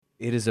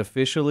It is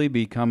officially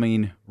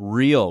becoming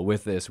real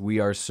with this. We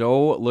are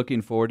so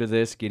looking forward to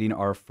this, getting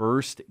our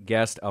first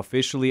guest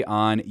officially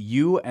on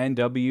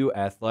UNW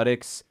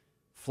Athletics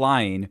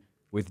Flying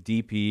with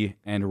DP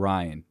and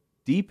Ryan.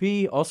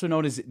 DP, also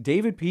known as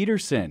David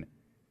Peterson.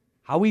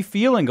 How we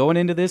feeling going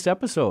into this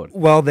episode?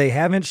 Well, they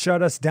haven't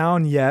shut us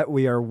down yet.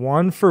 We are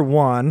 1 for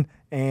 1,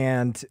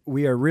 and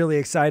we are really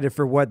excited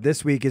for what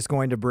this week is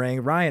going to bring.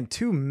 Ryan,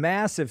 two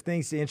massive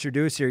things to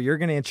introduce here. You're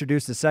going to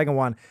introduce the second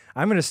one.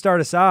 I'm going to start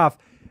us off.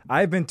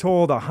 I've been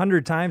told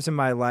 100 times in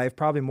my life,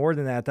 probably more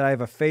than that I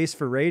have a face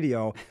for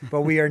radio,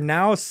 but we are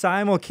now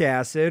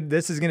simulcasted.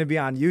 This is going to be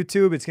on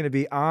YouTube. It's going to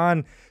be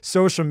on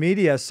social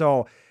media.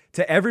 So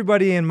to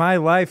everybody in my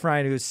life,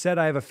 Ryan, who said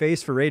I have a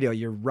face for radio,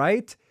 you're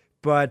right.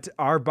 But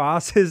our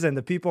bosses and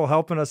the people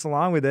helping us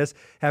along with this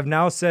have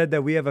now said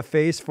that we have a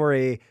face for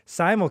a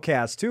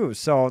simulcast too.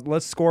 So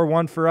let's score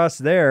one for us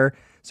there.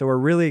 So we're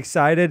really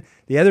excited.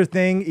 The other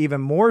thing,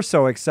 even more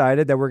so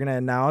excited, that we're going to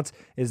announce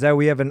is that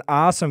we have an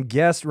awesome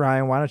guest.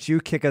 Ryan, why don't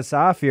you kick us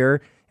off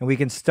here and we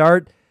can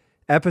start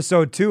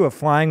episode 2 of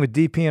Flying with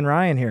DP and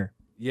Ryan here.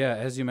 Yeah,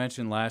 as you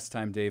mentioned last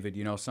time, David,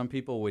 some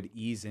people would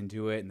ease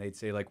into it and they'd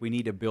say, we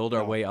need to build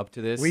our way up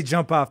to this. We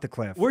jump off the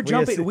cliff. We're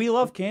jumping. We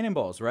love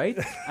cannonballs, right?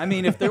 I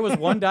mean, if there was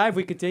one dive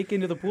we could take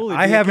into the pool,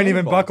 I haven't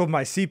even buckled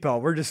my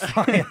seatbelt. We're just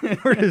fine.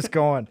 We're just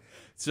going.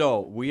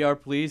 So we are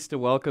pleased to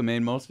welcome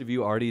in, most of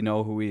you already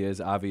know who he is,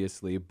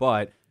 obviously,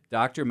 but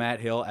Dr. Matt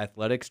Hill,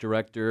 Athletics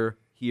Director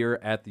here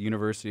at the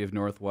University of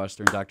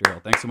Northwestern. Dr. Hill,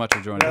 thanks so much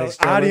for joining us.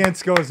 The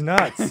audience goes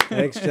nuts.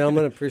 Thanks,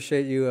 gentlemen.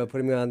 Appreciate you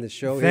putting me on the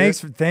show.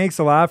 Thanks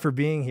a lot for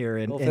being here.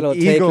 And I don't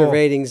take your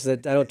ratings. I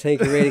don't take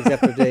your ratings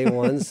after day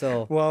one.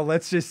 So well,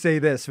 let's just say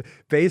this: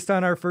 based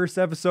on our first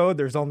episode,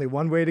 there's only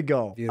one way to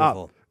go.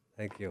 Beautiful. Up.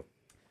 Thank you.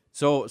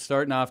 So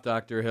starting off,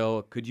 Dr.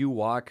 Hill, could you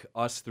walk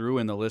us through,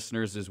 and the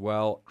listeners as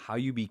well, how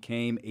you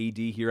became AD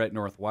here at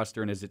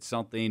Northwestern? Is it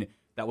something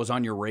that was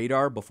on your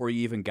radar before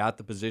you even got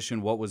the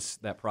position? What was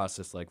that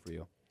process like for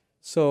you?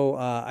 So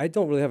I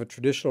don't really have a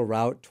traditional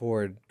route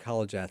toward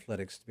college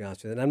athletics, to be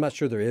honest with you, and I'm not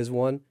sure there is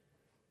one.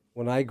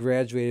 When I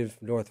graduated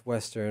from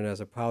Northwestern as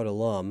a proud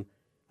alum,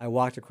 I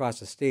walked across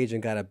the stage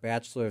and got a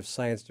Bachelor of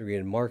Science degree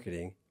in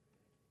marketing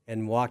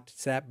and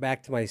sat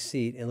back to my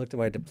seat and looked at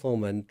my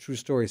diploma, and true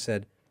story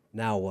said,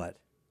 now what?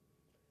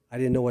 I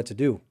didn't know what to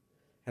do.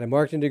 Had a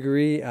marketing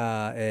degree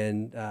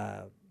and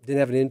didn't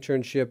have an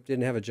internship,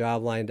 didn't have a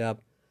job lined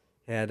up,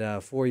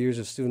 had 4 years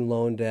of student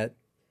loan debt,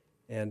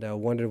 and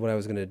wondered what I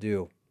was going to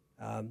do.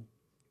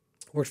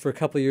 Worked for a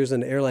couple of years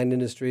in the airline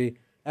industry.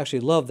 Actually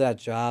loved that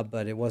job,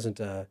 but it wasn't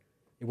a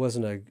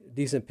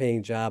decent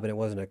paying job, and it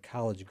wasn't a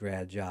college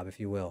grad job, if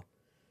you will.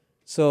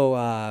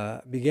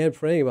 So began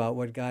praying about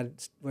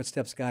what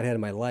steps God had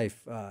in my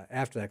life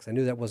after that, because I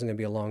knew that wasn't going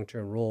to be a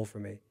long-term role for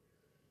me.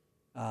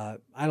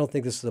 I don't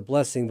think this is a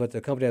blessing, but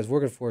the company I was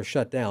working for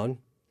shut down,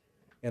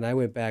 and I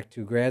went back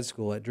to grad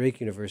school at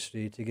Drake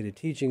University to get a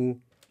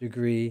teaching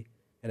degree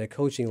and a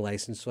coaching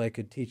license so I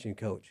could teach and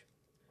coach.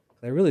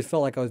 I really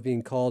felt like I was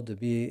being called to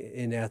be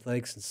in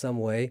athletics in some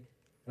way,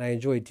 and I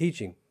enjoyed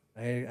teaching.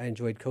 I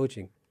enjoyed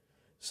coaching.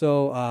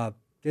 So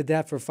did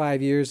that for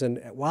 5 years,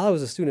 and while I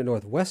was a student at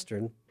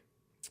Northwestern,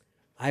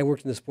 I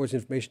worked in the sports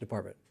information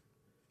department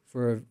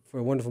for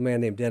a wonderful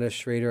man named Dennis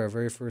Schrader, our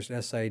very first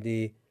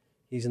SID.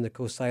 He's in the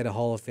COSIDA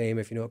Hall of Fame,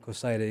 if you know what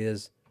COSIDA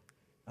is,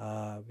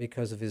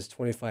 because of his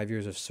 25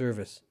 years of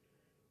service.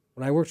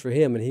 When I worked for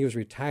him and he was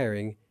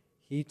retiring,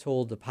 he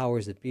told the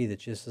powers that be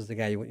that this is the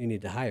guy you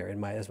need to hire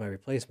as my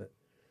replacement.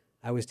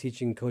 I was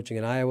teaching, coaching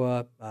in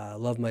Iowa,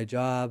 loved my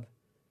job.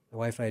 My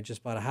wife and I had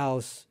just bought a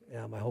house.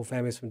 My whole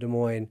family's from Des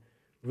Moines.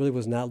 Really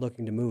was not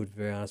looking to move, to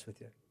be very honest with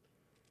you.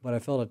 But I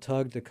felt a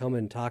tug to come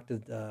and talk to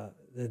the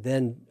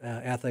then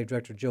athletic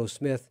director, Joe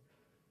Smith,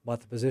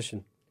 about the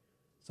position.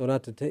 So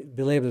not to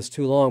belabor this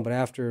too long, but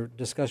after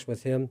discussion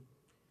with him,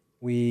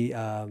 we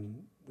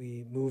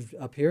moved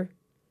up here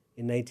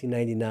in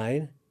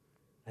 1999.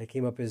 I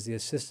came up as the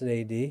assistant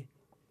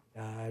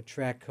AD,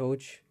 track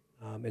coach,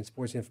 and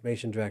sports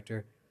information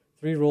director.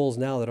 3 roles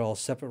now that are all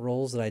separate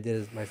roles that I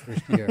did as my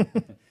first year.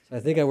 So I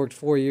think I worked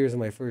 4 years in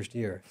my first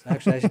year. So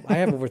actually, I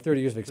have over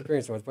 30 years of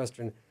experience at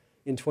Northwestern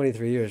in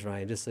 23 years,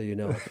 Ryan, just so you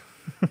know.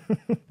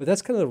 But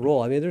that's kind of the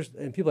role. I mean,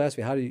 and people ask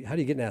me, how do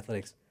you get in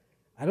athletics?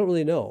 I don't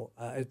really know,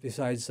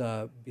 besides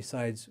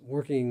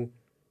working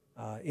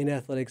in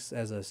athletics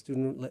as a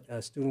student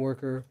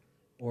worker,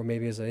 or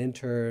maybe as an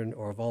intern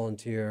or a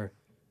volunteer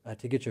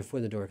to get your foot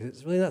in the door. Because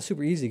it's really not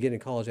super easy getting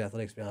into college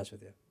athletics, to be honest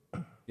with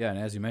you. Yeah, and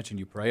as you mentioned,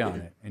 you pray on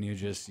it, and you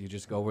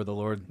just go where the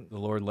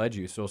Lord led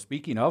you. So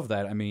speaking of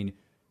that, I mean,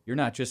 you're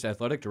not just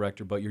athletic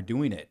director, but you're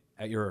doing it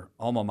at your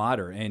alma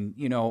mater. And,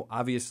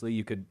 obviously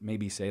you could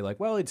maybe say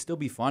well, it'd still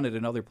be fun at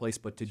another place,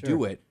 but to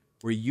do it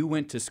where you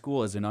went to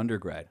school as an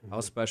undergrad,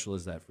 how special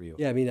is that for you?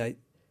 Yeah, I mean,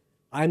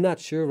 I'm not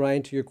sure,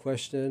 Ryan, to your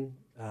question,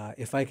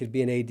 if I could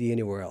be an AD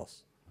anywhere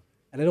else.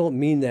 And I don't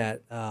mean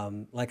that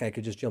like I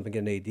could just jump and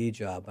get an AD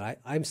job, but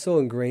I'm so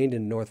ingrained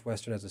in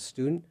Northwestern as a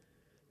student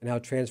and how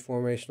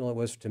transformational it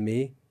was to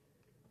me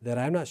that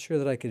I'm not sure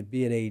that I could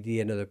be an AD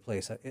another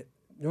place.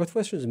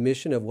 Northwestern's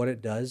mission of what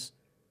it does,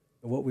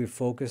 and what we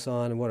focus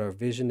on, and what our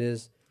vision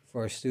is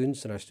for our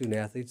students and our student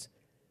athletes,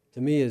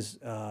 to me is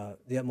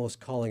the utmost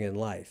calling in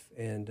life.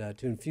 And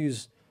to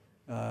infuse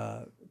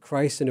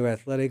Christ into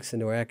athletics,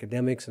 into our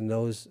academics, and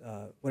those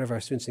whatever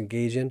our students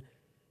engage in,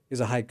 is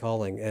a high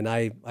calling. And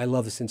I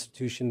love this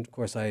institution. Of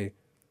course, I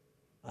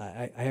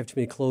have too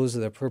many clothes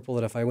that are purple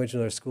that if I went to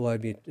another school,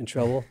 I'd be in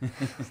trouble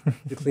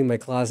to clean my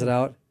closet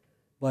out.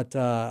 But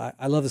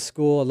I love the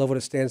school. I love what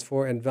it stands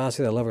for. And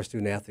honestly, I love our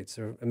student athletes.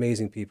 They're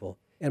amazing people.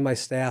 And my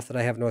staff that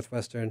I have at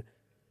Northwestern,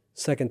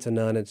 second to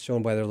none. It's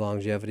shown by their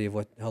longevity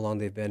of how long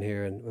they've been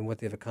here and what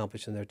they've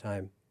accomplished in their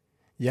time.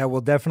 Yeah,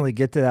 we'll definitely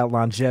get to that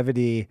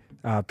longevity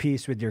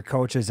piece with your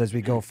coaches as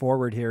we go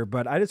forward here.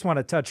 But I just want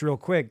to touch real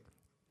quick.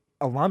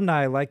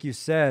 Alumni, like you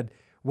said,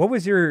 what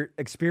was your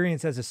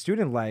experience as a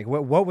student like?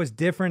 What was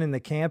different in the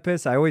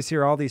campus? I always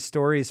hear all these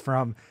stories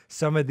from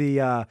some of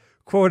the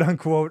quote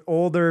unquote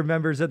older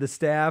members of the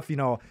staff. You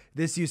know,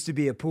 this used to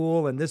be a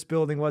pool and this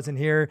building wasn't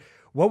here.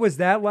 What was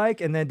that like?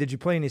 And then did you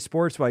play any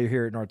sports while you're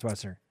here at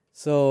Northwestern?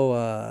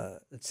 So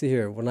let's see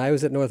here. When I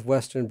was at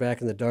Northwestern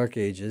back in the dark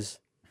ages,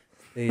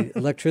 the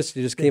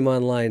electricity just came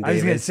online. David. I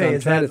was going to say,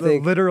 is that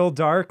literal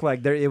dark?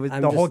 Like there,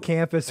 the whole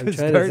campus was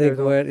dark? I'm trying to think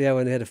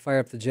when they had to fire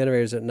up the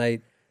generators at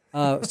night.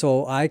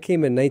 So I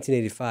came in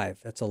 1985.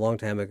 That's a long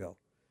time ago.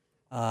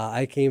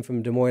 I came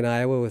from Des Moines,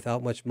 Iowa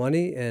without much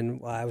money, and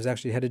I was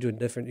actually headed to a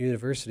different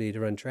university to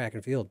run track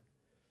and field.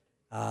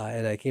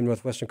 And I came to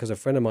Northwestern because a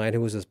friend of mine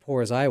who was as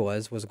poor as I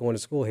was going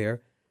to school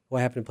here, who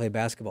I happened to play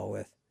basketball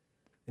with.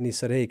 And he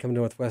said, hey, come to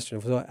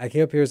Northwestern. So I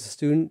came up here as a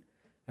student.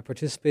 I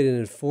participated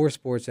in 4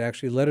 sports,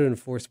 actually, lettered in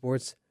 4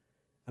 sports.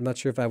 I'm not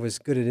sure if I was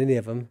good at any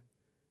of them,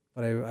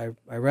 but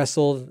I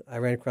wrestled, I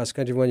ran cross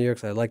country one year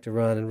because I liked to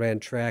run, and ran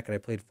track, and I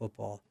played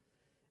football.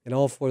 And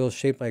all 4 of those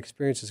shaped my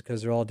experiences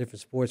because they're all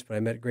different sports, but I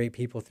met great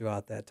people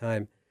throughout that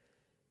time.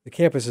 The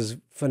campus is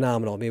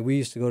phenomenal. I mean, we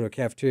used to go to a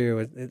cafeteria.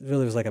 It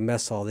really was like a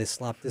mess hall. They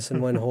slopped this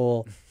in one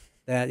hole.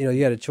 That,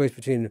 you had a choice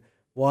between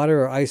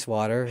water or ice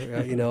water,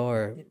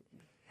 or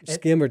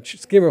skim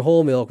or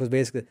whole milk was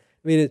basically,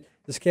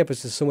 this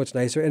campus is so much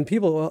nicer. And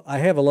I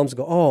have alums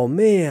go, oh,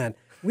 man,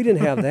 we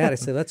didn't have that. I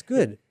said, that's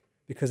good,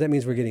 because that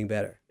means we're getting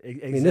better.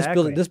 Exactly. I mean,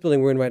 this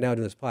building we're in right now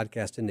doing this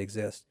podcast didn't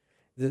exist.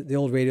 The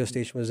old radio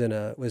station was in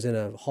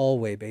a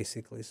hallway,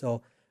 basically.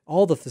 So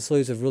all the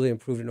facilities have really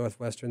improved at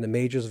Northwestern. The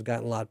majors have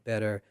gotten a lot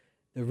better.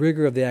 The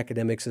rigor of the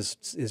academics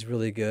is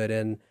really good.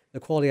 And the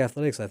quality of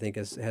athletics, I think,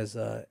 has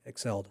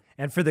excelled.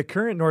 And for the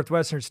current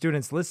Northwestern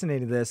students listening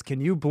to this, can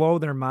you blow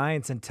their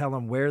minds and tell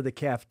them where the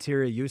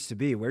cafeteria used to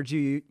be? Where'd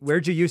you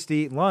used to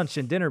eat lunch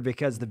and dinner,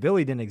 because the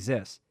Billy didn't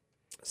exist?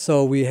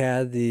 So we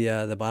had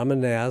the bottom of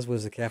Naz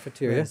was the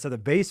cafeteria. Yeah, so the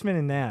basement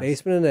in Naz.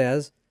 Basement in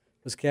Naz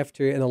was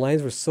cafeteria, and the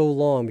lines were so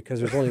long because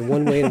there was only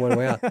one way in, one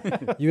way out.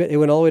 It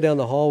went all the way down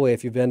the hallway.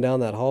 If you've been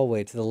down that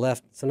hallway to the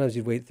left, sometimes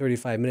you'd wait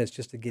 35 minutes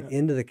just to get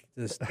into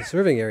the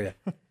serving area.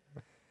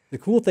 The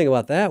cool thing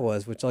about that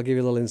was, which I'll give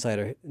you a little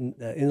insider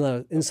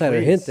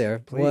hint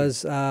there,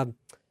 was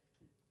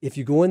if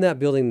you go in that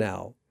building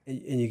now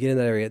and you get in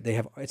that area,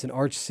 it's an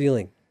arched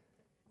ceiling.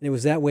 And it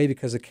was that way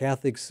because the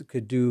Catholics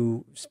could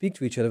speak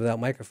to each other without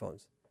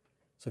microphones.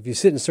 So if you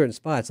sit in certain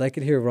spots, I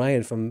could hear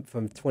Ryan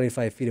from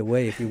 25 feet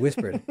away if he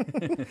whispered.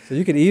 So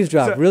you could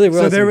eavesdrop really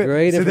well.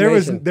 Great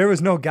information. So there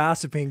was no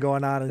gossiping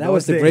going on. That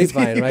was the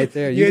grapevine right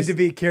there. You had to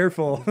be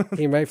careful.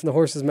 Came right from the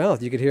horse's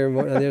mouth. You could hear him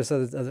on the other side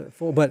of the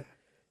phone. But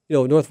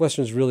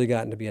Northwestern's really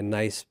gotten to be a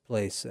nice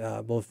place,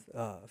 both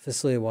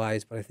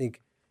facility-wise, but I think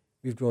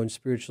we've grown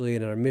spiritually,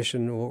 and our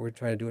mission, what we're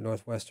trying to do at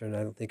Northwestern,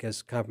 I don't think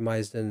has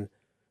compromised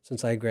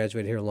since I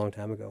graduated here a long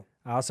time ago.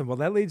 Awesome. Well,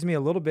 that leads me a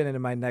little bit into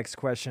my next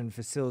question,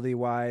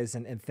 facility-wise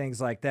and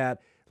things like that.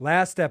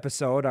 Last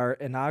episode, our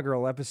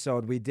inaugural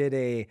episode, we did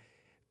a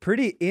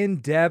pretty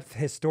in-depth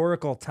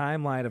historical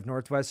timeline of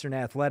Northwestern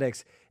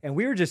athletics, and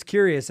we were just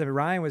curious. I mean,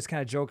 Ryan was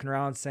kind of joking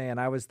around saying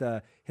I was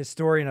the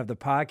historian of the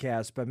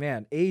podcast, but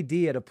man, AD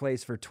at a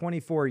place for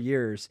 24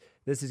 years.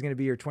 This is going to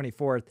be your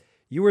 24th.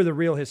 You were the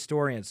real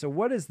historian. So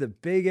what is the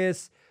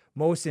biggest,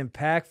 most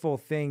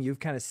impactful thing you've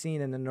kind of seen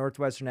in the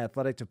Northwestern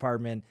athletic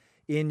department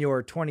in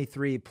your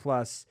 23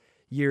 plus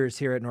years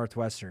here at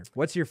Northwestern?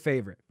 What's your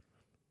favorite?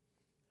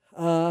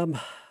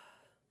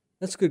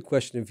 That's a good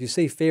question. If you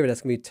say favorite,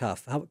 that's going to be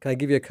tough. Can I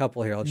give you a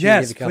couple here?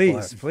 Yes,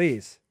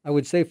 please. I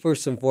would say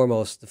first and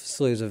foremost, the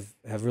facilities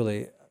have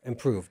really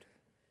improved.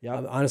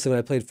 Yep. Honestly, when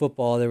I played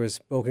football, there was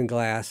broken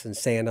glass and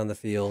sand on the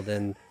field,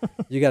 and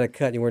you got a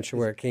cut and you weren't sure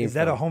where it came from. Is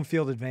that a home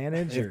field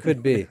advantage? It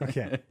could be.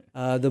 Okay.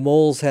 The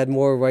Moles had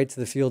more right to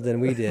the field than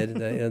we did,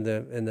 and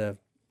the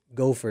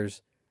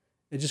Gophers.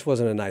 It just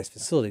wasn't a nice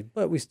facility,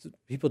 but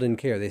people didn't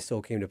care. They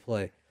still came to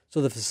play.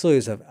 So the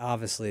facilities have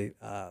obviously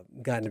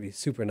gotten to be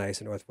super nice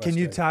in Northwestern.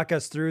 Can you talk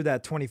us through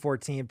that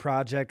 2014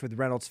 project with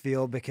Reynolds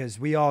Field? Because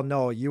we all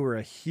know you were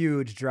a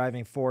huge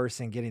driving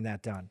force in getting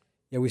that done.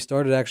 Yeah, we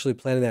started actually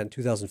planning that in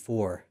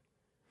 2004.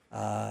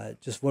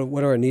 Just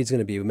what are our needs going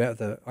to be? We met with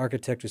the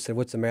architect who said,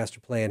 what's the master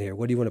plan here?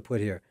 What do you want to put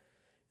here?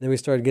 And then we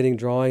started getting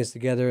drawings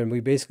together, and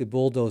we basically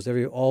bulldozed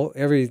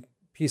every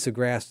piece of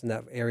grass in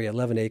that area,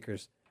 11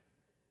 acres,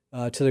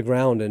 to the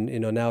ground. And,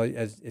 now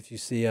if you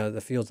see the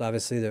fields,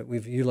 obviously that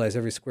we've utilized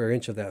every square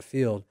inch of that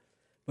field,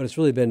 but it's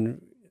really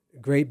been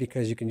great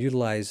because you can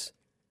utilize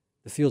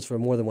the fields for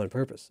more than one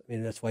purpose. I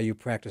mean, that's why you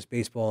practice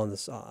baseball on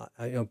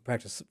the,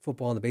 practice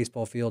football on the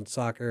baseball field,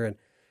 soccer, and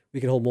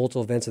we can hold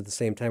multiple events at the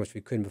same time, which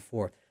we couldn't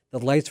before. The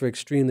lights were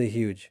extremely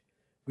huge.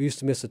 We used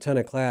to miss a ton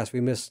of class.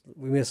 We miss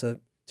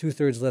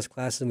 2/3 less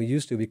classes than we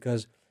used to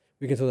because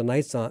we can throw the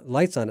lights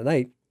on at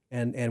night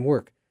and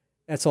work.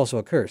 That's also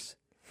a curse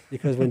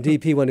because when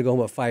DP wanted to go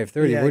home at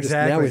 5:30, Yeah, we're just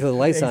now we throw the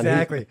lights on.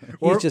 Exactly.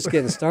 He's just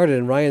getting started,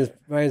 and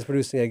Ryan's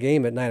producing a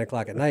game at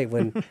 9:00 at night.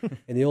 When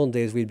in the olden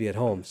days we'd be at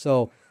home.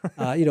 So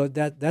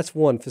that's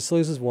one.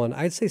 Facilities is one.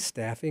 I'd say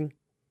staffing,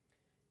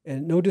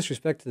 and no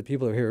disrespect to the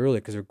people that were here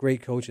earlier because they're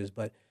great coaches,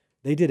 but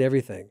they did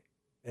everything,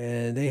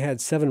 and they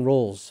had 7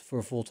 roles for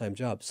a full-time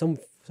job. Some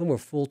were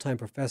full-time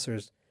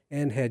professors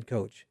and head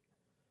coach.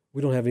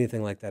 We don't have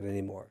anything like that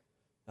anymore.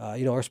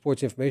 Our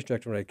sports information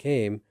director when I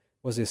came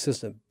was the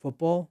assistant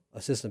football,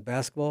 assistant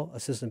basketball,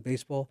 assistant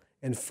baseball,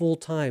 and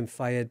full-time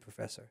Phi Ed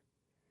professor.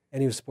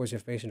 And he was sports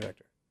information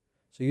director.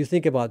 So you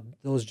think about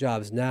those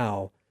jobs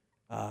now,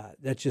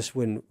 that just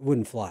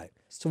wouldn't fly.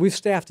 So we've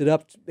staffed it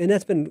up, and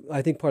that's been,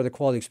 I think, part of the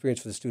quality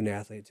experience for the student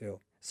athlete too.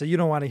 So you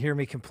don't want to hear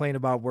me complain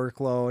about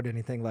workload,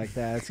 anything like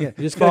that. It's going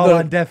just to fall go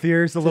on deaf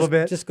ears a little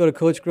bit. Just go to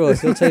Coach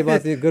Gross. He'll tell you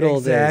about the good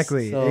old days.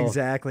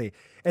 Exactly.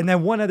 And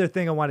then one other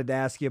thing I wanted to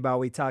ask you about,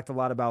 we talked a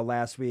lot about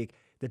last week,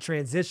 the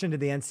transition to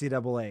the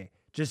NCAA.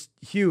 Just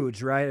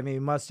huge, right? I mean,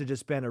 it must have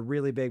just been a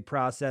really big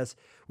process.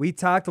 We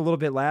talked a little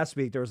bit last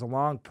week. There was a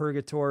long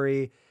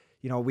purgatory.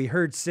 We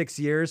heard 6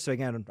 years. So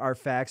again, our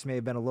facts may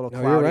have been a little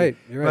cloudy. You're right.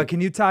 But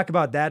can you talk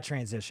about that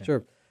transition?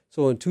 Sure.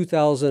 So in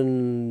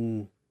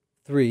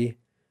 2003,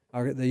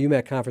 the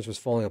UMAC conference was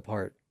falling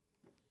apart.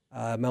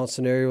 Mount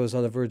Scenario was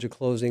on the verge of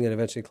closing and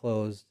eventually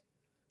closed.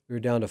 We were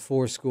down to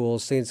 4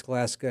 schools. St.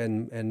 Scholastica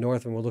and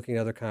Northern were looking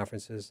at other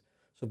conferences.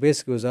 So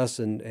basically it was us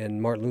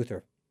and Martin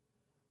Luther.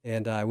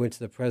 And I went to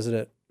the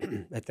president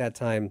at that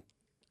time.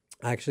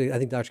 Actually, I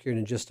think Dr.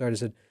 Kiernan just started and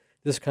said,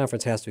 this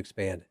conference has to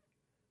expand.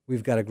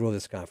 We've got to grow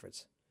this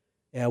conference.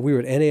 We were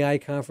an NAI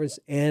conference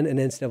and an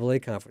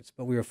NCAA conference,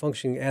 but we were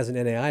functioning as an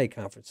NAI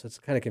conference. So it's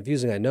kind of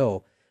confusing, I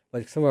know,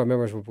 but some of our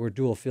members were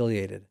dual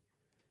affiliated.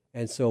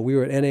 And so we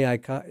were an NAI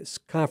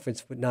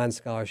conference with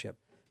non-scholarship.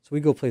 So we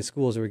go play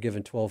schools that were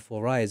given 12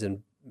 full rides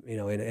and in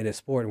a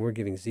sport, and we're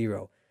giving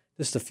 0.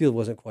 The field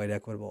wasn't quite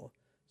equitable.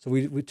 So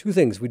we 2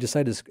 things. We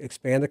decided to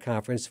expand the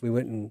conference. We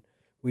went and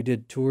we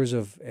did tours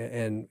of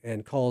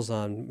and calls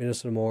on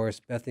Minnesota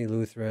Morris, Bethany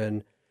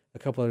Lutheran, a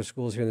couple other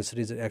schools here in the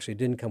cities that actually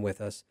didn't come with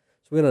us.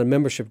 So we went on a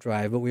membership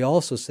drive, but we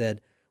also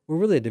said we're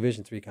really a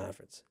Division III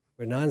conference.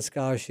 We're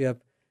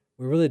non-scholarship.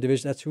 We're really a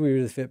division. That's who we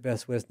really fit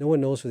best with. No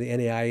one knows who the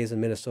NAI is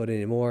in Minnesota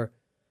anymore.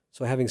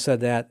 So having said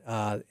that,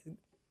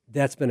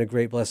 that's been a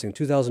great blessing.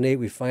 2008,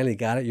 we finally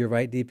got it. You're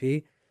right, DP.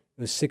 It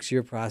was a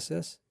 6-year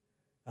process.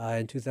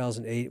 In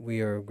 2008,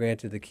 we were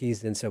granted the keys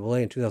to the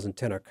NCAA. In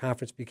 2010, our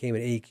conference became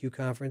an AEQ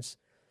conference.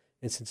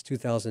 And since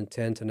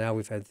 2010 to now,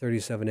 we've had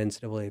 37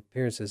 NCAA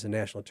appearances in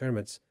national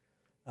tournaments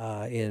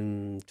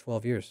in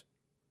 12 years.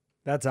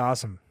 That's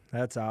awesome.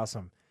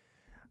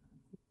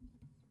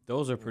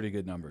 Those are pretty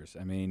good numbers.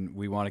 I mean,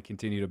 we want to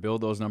continue to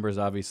build those numbers,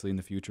 obviously, in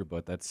the future,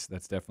 but that's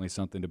definitely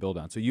something to build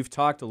on. So you've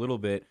talked a little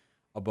bit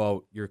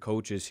about your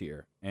coaches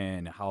here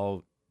and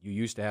how you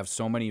used to have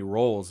so many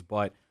roles,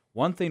 but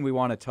one thing we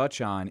want to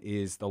touch on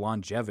is the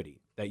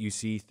longevity that you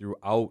see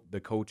throughout the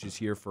coaches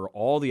here for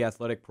all the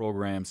athletic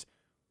programs.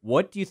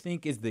 What do you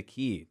think is the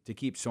key to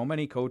keep so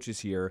many coaches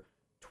here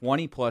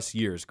 20-plus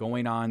years,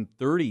 going on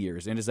 30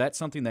 years? And is that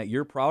something that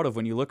you're proud of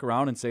when you look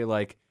around and say,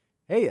 like,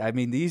 hey, I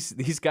mean,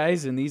 these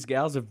guys and these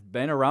gals have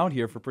been around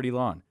here for pretty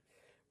long?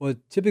 Well,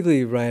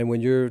 typically, Ryan,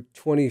 when you're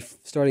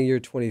starting year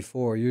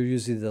 24, you're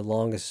usually the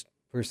longest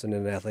person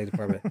in the athletic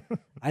department.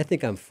 I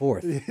think I'm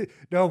 4th.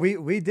 No,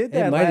 we did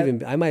that.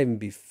 I might even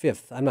be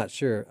 5th. I'm not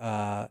sure.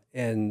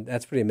 And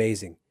that's pretty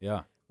amazing.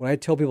 Yeah. When I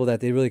tell people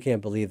that, they really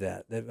can't believe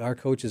that our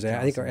coaches, That's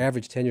I think awesome. our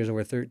average tenure is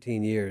over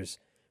 13 years.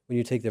 When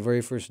you take the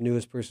very first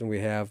newest person we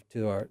have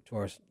to our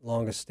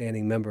longest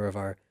standing member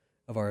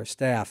of our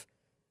staff,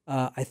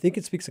 I think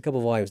it speaks a couple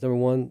of volumes. Number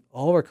one,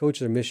 all of our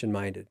coaches are mission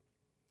minded,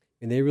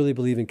 and they really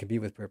believe in compete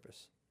with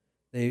purpose.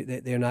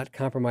 They're not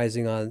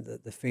compromising on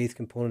the faith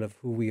component of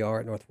who we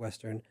are at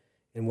Northwestern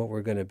and what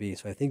we're going to be.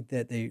 So I think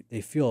that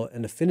they feel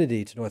an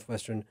affinity to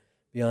Northwestern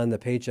beyond the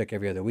paycheck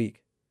every other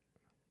week.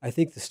 I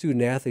think the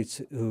student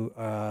athletes who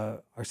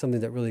are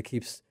something that really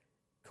keeps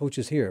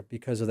coaches here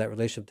because of that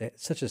relationship.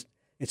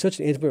 It's such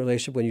an intimate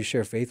relationship when you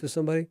share faith with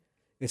somebody.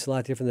 It's a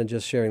lot different than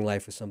just sharing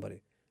life with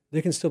somebody.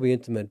 They can still be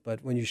intimate,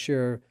 but when you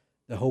share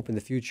the hope and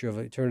the future of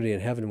eternity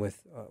in heaven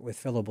with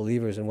fellow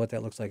believers and what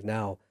that looks like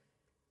now,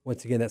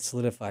 once again, that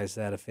solidifies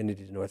that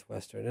affinity to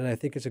Northwestern. And I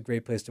think it's a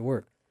great place to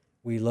work.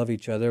 We love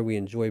each other. We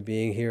enjoy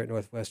being here at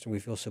Northwestern. We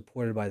feel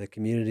supported by the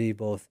community,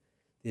 both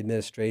the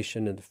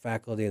administration and the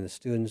faculty and the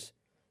students.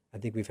 I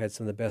think we've had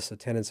some of the best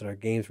attendance at our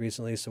games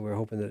recently, so we're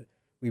hoping that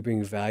we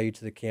bring value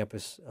to the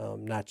campus,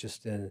 not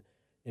just in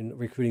in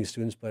recruiting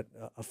students, but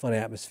a fun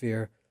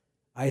atmosphere.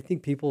 I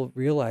think people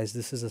realize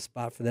this is a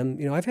spot for them.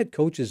 I've had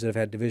coaches that have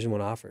had Division I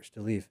offers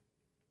to leave,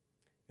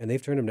 and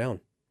they've turned them down.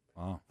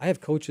 Wow. I have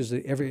coaches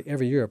that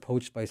every year are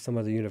poached by some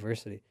other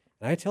university.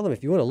 And I tell them,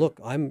 if you want to look,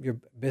 I'm your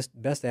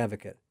best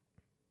advocate.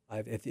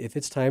 If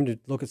it's time to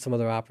look at some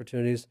other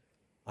opportunities,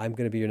 I'm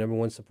going to be your number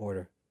one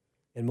supporter.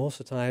 And most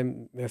of the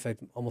time, matter of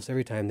fact, almost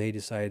every time, they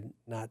decide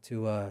not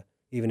to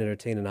even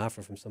entertain an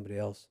offer from somebody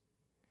else.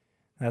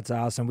 That's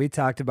awesome. We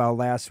talked about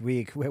last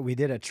week, we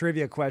did a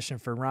trivia question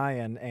for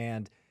Ryan,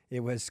 and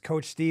it was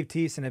Coach Steve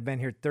Thiessen had been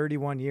here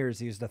 31 years.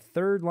 He was the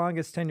third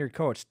longest tenured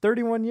coach.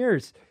 31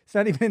 years. He's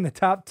not even in the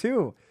top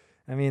two.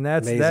 I mean,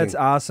 that's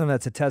awesome.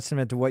 That's a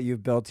testament to what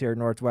you've built here at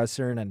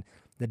Northwestern and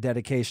the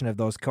dedication of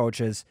those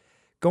coaches.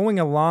 Going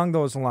along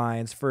those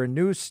lines, for a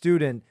new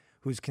student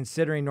who's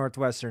considering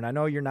Northwestern, I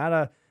know you're not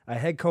a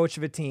head coach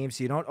of a team,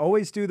 so you don't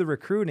always do the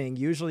recruiting.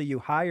 Usually you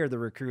hire the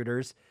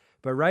recruiters.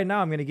 But right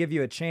now I'm going to give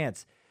you a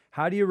chance.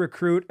 How do you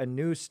recruit a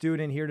new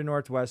student here to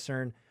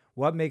Northwestern?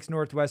 What makes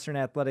Northwestern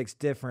athletics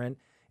different?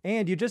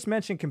 And you just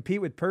mentioned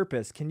compete with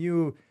purpose. Can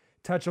you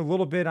touch a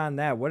little bit on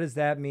that? What does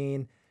that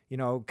mean?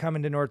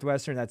 Coming to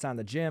Northwestern, that's on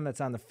the gym, that's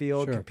on the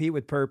field, Sure. Compete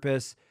with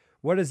purpose.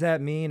 What does that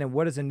mean, and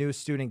what is a new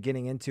student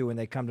getting into when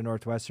they come to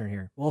Northwestern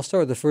here? Well, I'll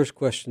start with the first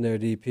question there,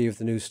 DP, with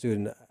the new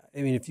student.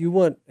 I mean, if you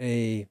want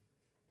an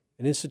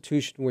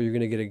institution where you're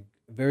going to get a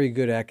very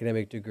good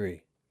academic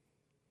degree,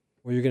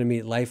 where you're going to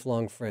meet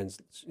lifelong friends.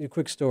 A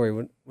quick story.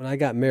 When I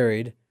got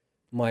married,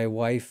 my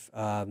wife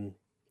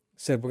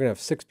said, we're going to have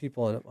 6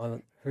 people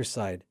on her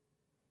side.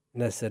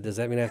 And I said, does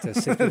that mean I have to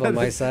have 6 people on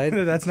my side?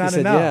 That's She not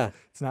said, enough. yeah.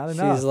 It's not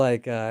enough. She's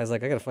like, I was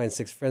like, I got to find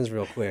 6 friends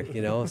real quick,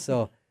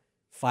 So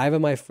 5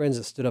 of my friends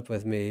that stood up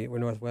with me were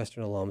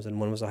Northwestern alums, and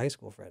 1 was a high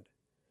school friend.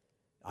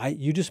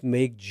 You just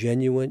make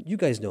genuine, you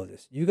guys know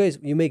this.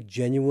 You make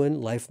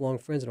genuine lifelong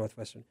friends at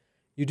Northwestern.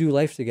 You do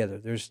life together.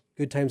 There's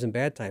good times and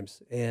bad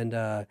times. And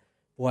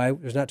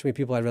there's not too many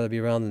people I'd rather be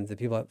around than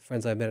the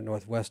friends I've met at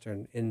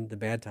Northwestern in the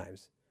bad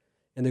times.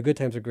 And the good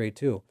times are great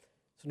too.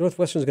 So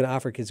Northwestern is going to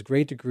offer kids a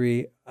great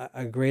degree,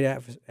 a great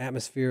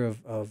atmosphere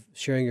of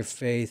sharing your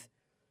faith.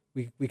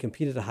 We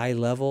compete at a high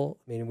level.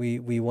 I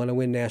mean, we want to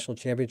win national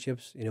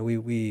championships.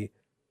 We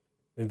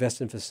invest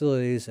in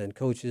facilities and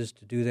coaches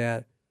to do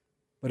that.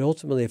 But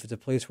ultimately, if it's a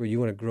place where you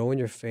want to grow in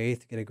your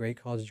faith, get a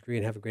great college degree,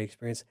 and have a great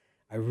experience,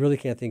 I really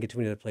can't think of too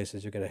many other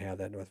places you're going to have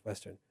that at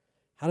Northwestern.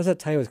 How does that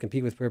tie in with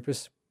Compete with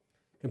Purpose?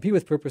 Compete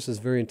with Purpose is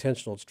very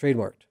intentional. It's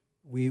trademarked.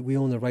 We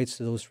own the rights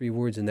to those 3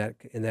 words in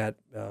that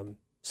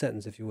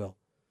sentence, if you will.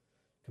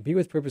 Compete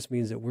with Purpose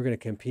means that we're going to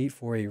compete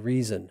for a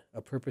reason.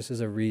 A purpose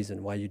is a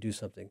reason why you do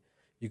something.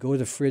 You go to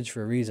the fridge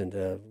for a reason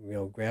to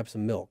grab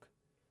some milk.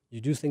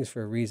 You do things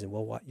for a reason.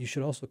 Well, you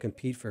should also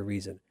compete for a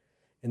reason.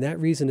 And that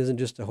reason isn't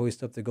just to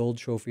hoist up the gold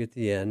trophy at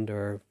the end,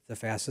 or the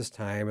fastest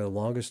time, or the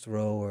longest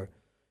throw, or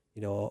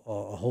a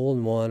hole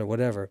in one, or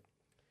whatever.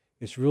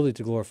 It's really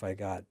to glorify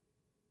God.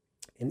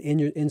 And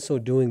in so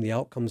doing, the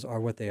outcomes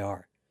are what they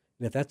are.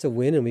 And if that's a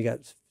win, and we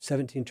got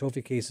 17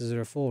 trophy cases that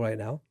are full right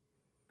now,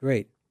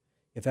 great.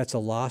 If that's a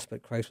loss,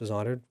 but Christ was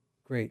honored,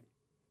 great.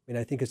 I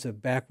mean, I think it's a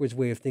backwards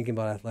way of thinking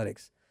about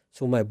athletics.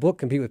 So when my book,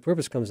 Compete with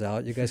Purpose, comes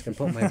out, you guys can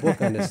put my book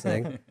on this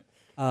thing.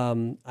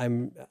 I'm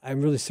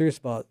really serious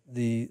about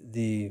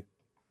our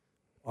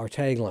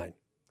tagline.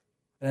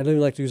 And I don't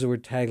even like to use the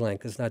word tagline,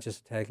 because it's not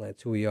just a tagline,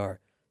 it's who we are.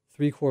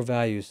 3 core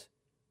values: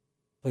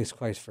 place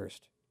Christ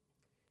first.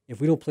 If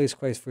we don't place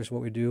Christ first in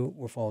what we do,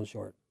 we're falling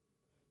short.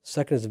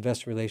 Second is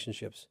invest in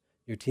relationships.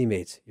 Your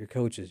teammates, your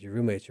coaches, your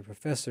roommates, your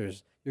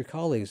professors, your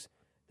colleagues,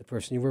 the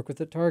person you work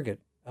with at Target.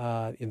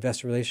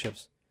 Invest in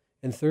relationships.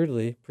 And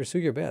thirdly, pursue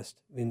your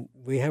best. I mean,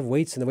 we have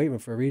weights in the weight room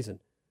for a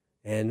reason.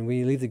 And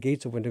we leave the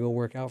gates open to go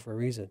work out for a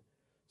reason.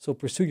 So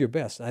pursue your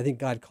best. And I think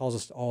God calls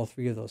us to all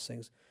 3 of those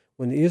things.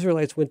 When the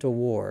Israelites went to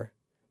war,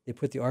 they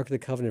put the Ark of the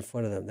Covenant in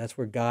front of them. That's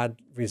where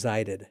God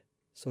resided,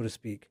 so to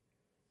speak.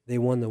 They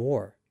won the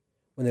war.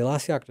 When they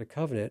lost the Ark of the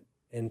Covenant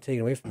and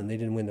taken away from them, they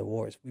didn't win the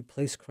wars. We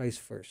placed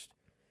Christ first.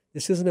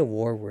 This isn't a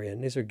war we're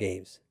in. These are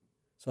games.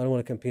 So I don't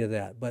want to compete with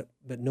that. But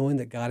knowing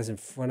that God is in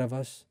front of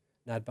us,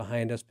 not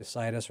behind us,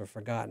 beside us, or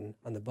forgotten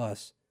on the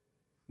bus,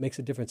 makes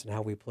a difference in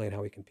how we play and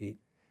how we compete.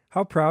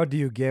 How proud do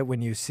you get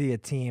when you see a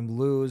team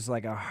lose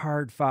like a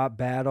hard-fought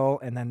battle,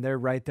 and then they're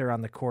right there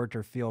on the court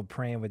or field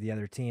praying with the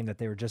other team that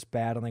they were just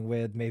battling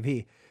with,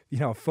 maybe,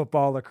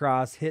 football,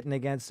 lacrosse, hitting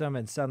against them,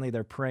 and suddenly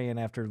they're praying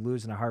after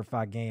losing a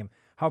hard-fought game?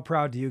 How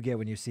proud do you get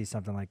when you see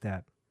something like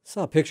that? I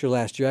saw a picture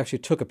last year, actually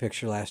took a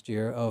picture last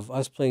year of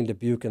us playing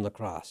Dubuque in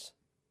lacrosse.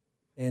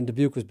 And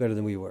Dubuque was better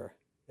than we were,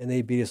 and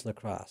they beat us in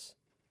lacrosse.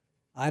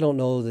 I don't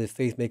know the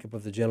faith makeup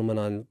of the gentleman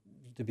on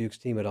Dubuque's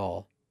team at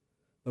all.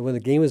 But when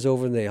the game was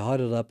over and they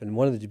huddled up, and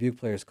one of the Dubuque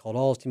players called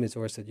all his teammates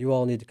over and said, "You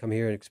all need to come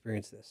here and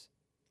experience this."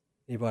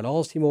 And he brought all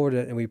his team over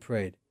and we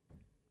prayed.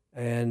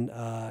 And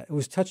it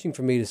was touching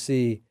for me to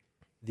see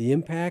the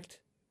impact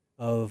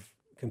of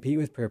Compete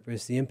with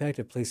Purpose, the impact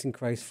of placing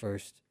Christ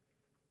first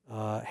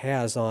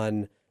has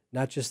on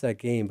not just that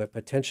game, but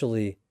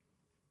potentially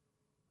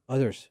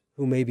others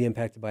who may be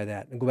impacted by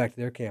that and go back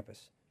to their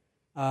campus.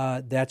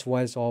 That's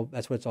why it's all.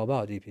 That's what it's all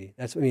about, DP.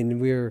 I mean,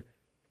 we're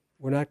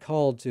not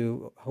called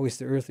to hoist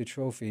the earthly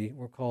trophy.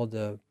 We're called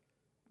to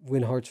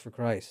win hearts for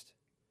Christ,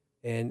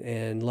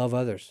 and love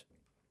others.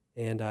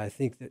 And I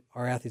think that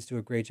our athletes do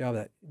a great job of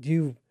that. Do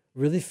you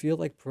really feel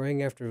like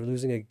praying after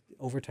losing a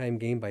overtime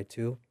game by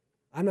 2?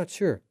 I'm not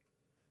sure,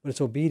 but it's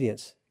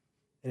obedience,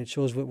 and it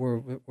shows what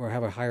we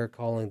have a higher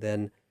calling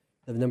than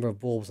the number of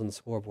bulbs on the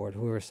scoreboard,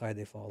 whoever side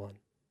they fall on.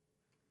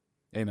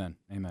 Amen.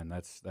 Amen.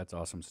 That's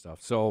awesome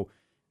stuff. So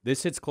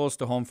this hits close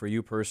to home for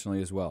you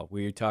personally as well.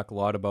 We talk a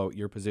lot about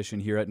your position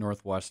here at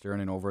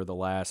Northwestern and over the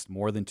last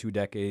more than 2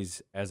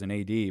 decades as an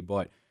AD,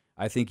 but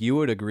I think you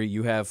would agree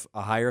you have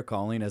a higher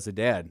calling as a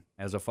dad,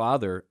 as a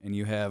father, and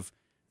you have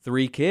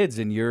 3 kids,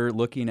 and you're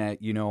looking at,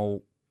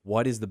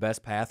 what is the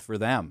best path for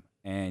them.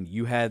 And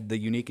you had the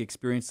unique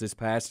experience this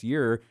past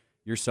year,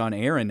 your son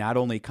Aaron, not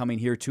only coming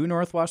here to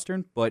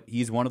Northwestern, but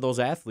he's one of those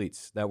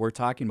athletes that we're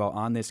talking about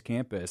on this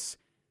campus.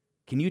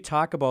 Can you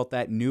talk about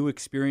that new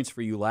experience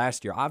for you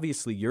last year?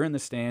 Obviously, you're in the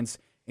stands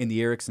in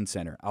the Erickson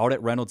Center, out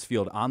at Reynolds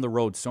Field, on the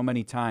road so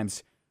many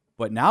times.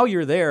 But now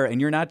you're there, and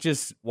you're not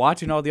just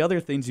watching all the other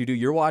things you do.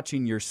 You're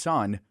watching your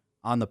son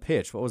on the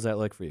pitch. What was that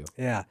like for you?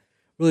 Yeah,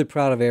 really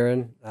proud of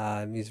Aaron.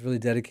 He's really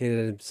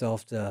dedicated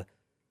himself to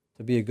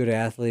be a good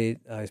athlete.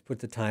 He's put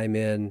the time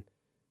in.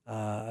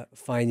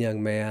 Fine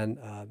young man.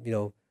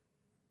 Dad's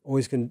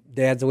always going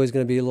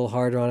to be a little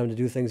harder on him to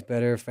do things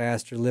better,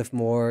 faster, lift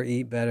more,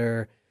 eat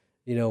better,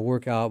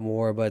 work out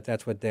more. But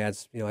that's what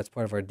Dad's. That's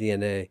part of our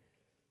DNA.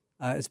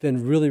 It's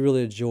been really,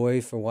 really a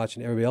joy for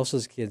watching everybody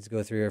else's kids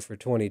go through here for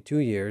 22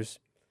 years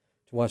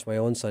to watch my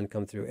own son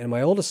come through. And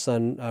my oldest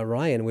son,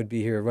 Ryan, would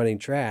be here running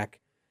track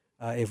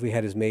if we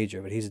had his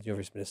major, but he's at the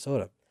University of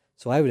Minnesota.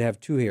 So I would have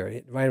 2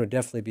 here. Ryan would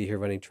definitely be here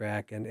running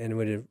track and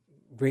would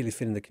greatly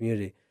fit in the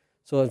community.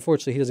 So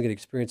unfortunately, he doesn't get to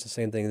experience the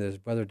same thing that his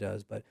brother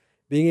does. But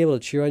being able to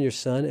cheer on your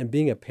son and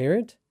being a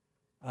parent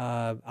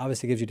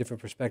obviously gives you a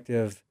different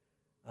perspective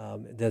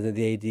than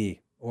the AD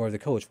or the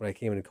coach when I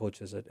came in and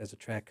coached as a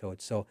track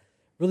coach. So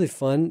really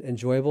fun,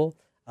 enjoyable.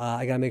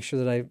 I got to make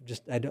sure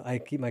that I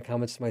keep my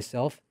comments to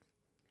myself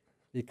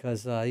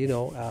because,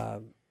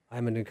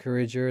 I'm an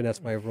encourager and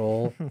that's my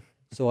role.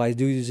 So I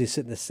do usually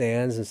sit in the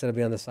stands instead of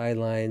being on the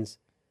sidelines.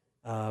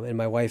 And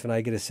my wife and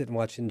I get to sit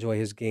and enjoy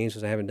his games,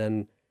 which I haven't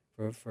done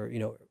for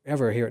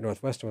ever here at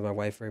Northwestern with my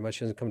wife very much.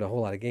 She doesn't come to a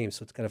whole lot of games,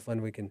 so it's kind of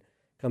fun. We can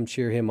come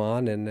cheer him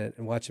on and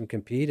watch him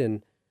compete,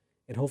 and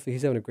hopefully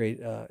he's having a great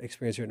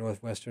experience here at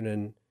Northwestern,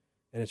 and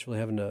it's really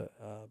having a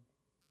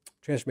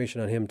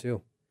transformation on him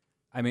too.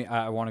 I mean,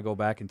 I want to go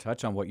back and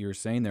touch on what you were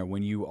saying there.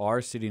 When you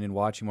are sitting and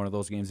watching one of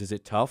those games, is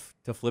it tough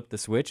to flip the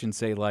switch and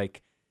say,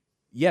 like,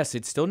 yes,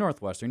 it's still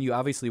Northwestern. You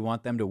obviously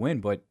want them to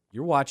win, but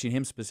you're watching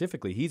him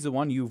specifically. He's the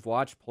one you've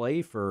watched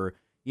play for,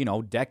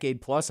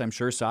 decade plus, I'm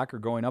sure, soccer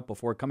growing up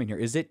before coming here.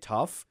 Is it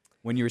tough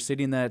when you're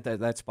sitting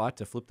that spot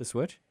to flip the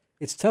switch?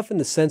 It's tough in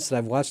the sense that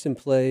I've watched him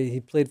play. He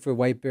played for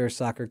White Bear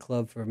Soccer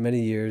Club for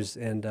many years,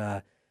 and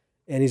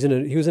he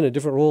was in a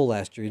different role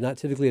last year. He's not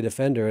typically a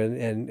defender,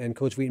 and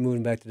Coach Wheaton moved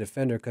him back to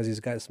defender because he's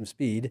got some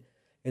speed,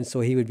 and so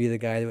he would be the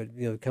guy that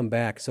would come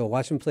back. So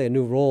watch him play a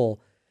new role.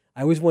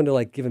 I always wanted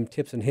to give him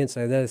tips and hints,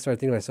 and then I started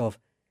thinking to myself,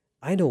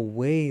 I know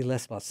way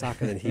less about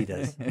soccer than he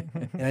does,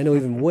 and I know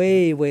even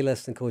way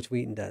less than Coach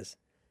Wheaton does,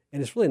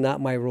 and it's really not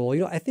my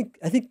role. I think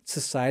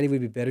society would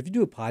be better if you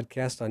do a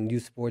podcast on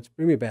youth sports.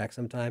 Bring me back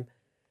sometime.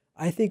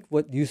 I think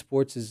what youth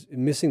sports is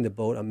missing the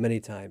boat on many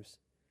times.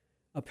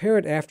 A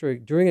parent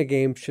during a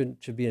game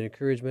should be an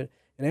encouragement,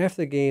 and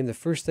after the game, the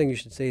first thing you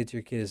should say to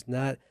your kid is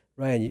not,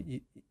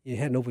 Ryan, you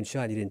had an open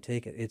shot and you didn't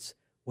take it. It's,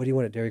 what do you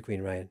want at Dairy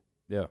Queen, Ryan?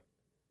 Yeah.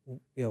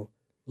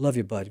 Love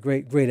you, bud.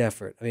 Great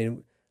effort. I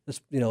mean,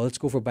 let's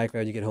go for a bike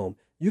ride when you get home.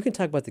 You can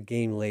talk about the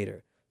game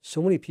later.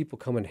 So many people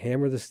come and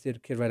hammer this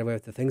kid right away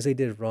with the things they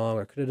did wrong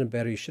or could have done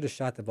better. You should have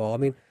shot the ball. I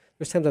mean,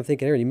 there's times I'm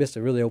thinking, Aaron, you missed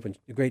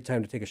a great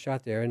time to take a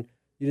shot there, and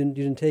you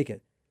didn't take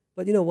it.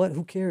 But you know what?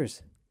 Who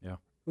cares? Yeah.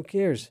 Who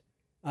cares?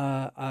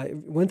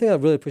 One thing I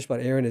really push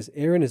about Aaron is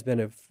Aaron has been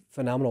a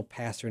phenomenal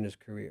passer in his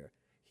career.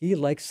 He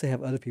likes to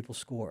have other people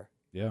score.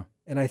 Yeah.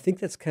 And I think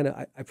that's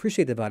I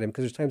appreciate that about him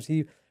because there's times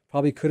he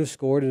probably could have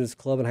scored in his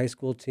club and high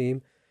school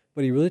team,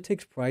 but he really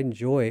takes pride and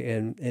joy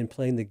in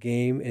playing the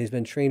game, and he's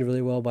been trained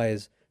really well by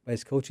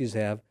his coaches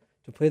to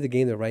play the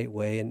game the right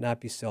way and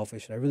not be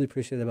selfish. And I really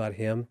appreciate that about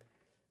him.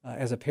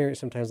 As a parent,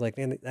 sometimes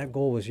man, that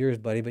goal was yours,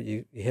 buddy, but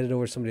you hit it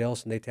over to somebody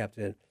else and they tapped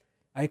it in.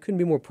 I couldn't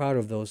be more proud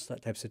of those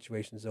type of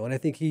situations, though. And I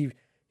think he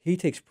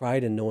takes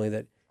pride in knowing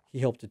that he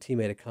helped a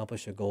teammate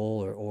accomplish a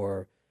goal,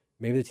 or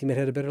maybe the teammate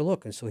had a better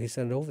look, and so he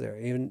sent it over there.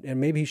 And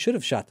maybe he should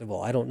have shot the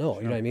ball. I don't know.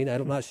 Sure. You know what I mean?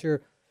 I'm not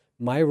sure.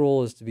 My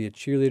role is to be a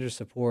cheerleader,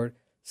 support.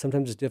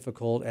 Sometimes it's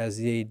difficult as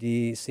the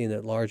AD, seeing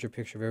that larger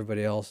picture of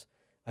everybody else.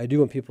 I do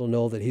want people to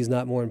know that he's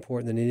not more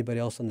important than anybody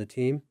else on the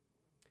team.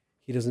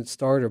 He doesn't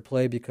start or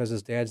play because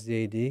his dad's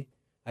the AD.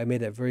 I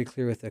made that very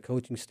clear with the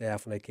coaching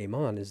staff when I came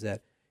on, is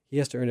that he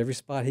has to earn every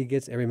spot he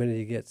gets, every minute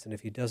he gets, and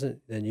if he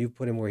doesn't, then you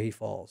put him where he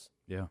falls.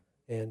 Yeah.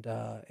 And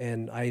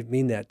I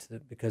mean that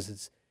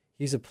because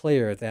he's a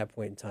player at that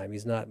point in time.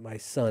 He's not my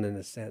son in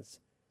a sense.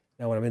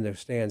 Now, when I'm in their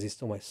stands, he's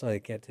still my son. He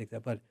can't take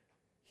that, but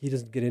he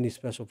doesn't get any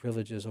special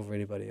privileges over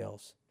anybody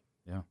else.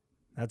 Yeah.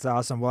 That's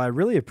awesome. Well, I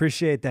really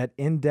appreciate that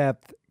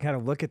in-depth kind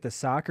of look at the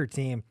soccer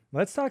team.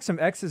 Let's talk some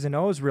X's and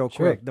O's real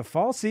quick. The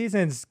fall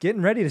season's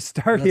getting ready to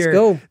start here.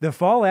 Let's go. The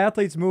fall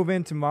athletes move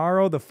in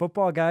tomorrow. The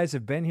football guys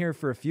have been here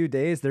for a few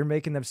days. They're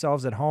making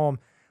themselves at home.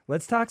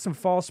 Let's talk some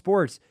fall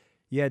sports.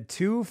 You had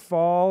 2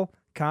 fall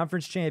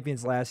conference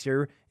champions last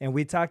year, and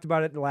we talked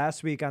about it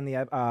last week on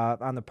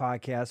the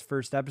podcast,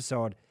 first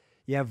episode.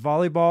 You have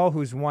volleyball,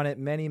 who's won it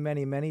many,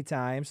 many, many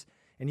times.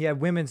 And you have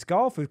women's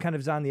golf, who kind of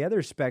is on the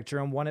other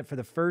spectrum, won it for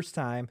the first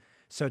time.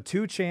 So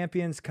 2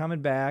 champions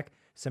coming back,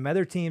 some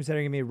other teams that are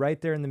going to be right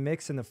there in the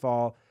mix in the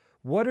fall.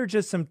 What are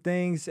just some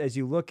things as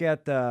you look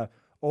at the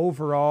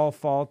overall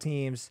fall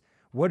teams?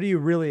 What are you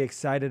really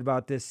excited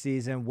about this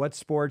season? What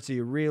sports are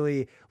you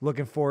really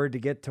looking forward to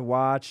get to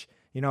watch?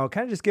 You know,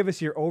 kind of just give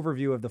us your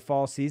overview of the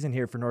fall season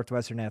here for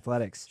Northwestern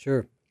Athletics.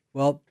 Sure.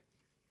 Well,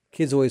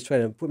 kids always try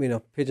to put me in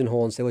a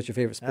pigeonhole and say, "What's your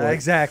favorite sport?"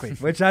 Exactly,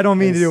 which I don't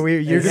mean to do.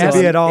 You're and going to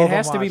be at all. It of them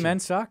has to be watching.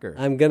 men's soccer.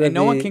 And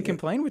no one can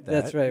complain with that.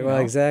 That's right. you Well,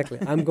 know? exactly.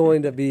 I'm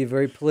going to be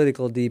very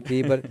political,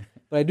 DP, but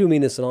I do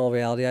mean this in all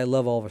reality. I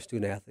love all of our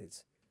student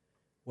athletes,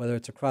 whether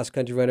it's a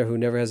cross-country runner who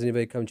never has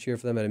anybody come cheer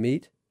for them at a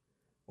meet,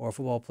 or a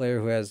football player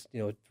who has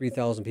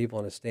 3,000 people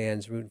in the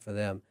stands rooting for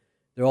them.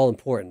 They're all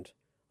important.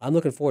 I'm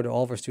looking forward to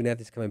all of our student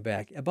athletes coming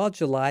back. About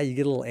July, you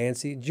get a little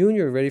antsy. June,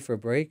 you're ready for a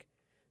break.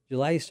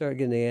 July, you start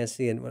getting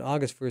antsy, and when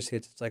August 1st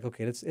hits, it's like,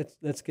 okay,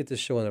 let's get this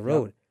show on the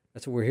road. Yep.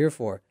 That's what we're here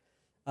for.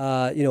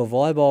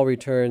 Volleyball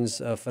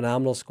returns a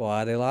phenomenal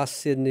squad. They lost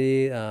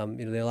Sydney.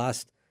 They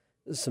lost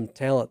some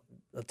talent,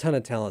 a ton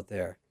of talent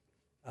there,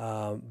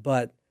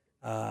 but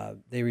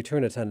they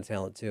return a ton of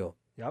talent too.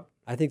 Yep.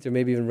 I think they're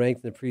maybe even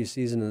ranked in the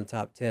preseason in the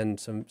top 10.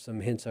 Some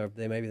hints are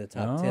they may be the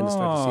top 10 to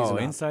start the season. Oh,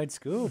 inside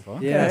scoop.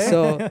 Okay. Yeah,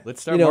 so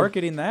let's start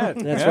marketing that.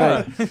 That's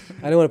right.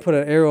 I don't want to put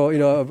an arrow,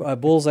 a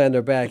bullseye on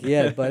their back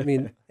yet, but I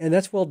mean, and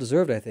that's well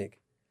deserved, I think,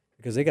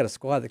 because they got a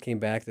squad that came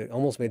back that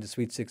almost made the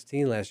Sweet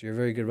 16 last year, a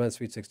very good run,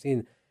 Sweet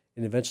 16,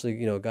 and eventually,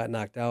 got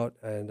knocked out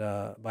and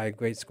by a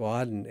great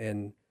squad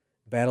and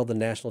battled the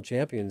national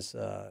champions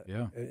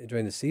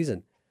during the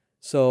season.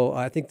 So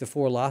I think the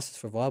 4 losses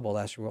for volleyball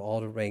last year were all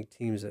to ranked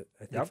teams, that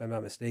I think, if I'm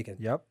not mistaken.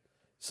 Yep.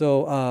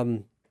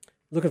 So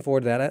looking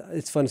forward to that.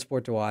 It's a fun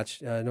sport to watch.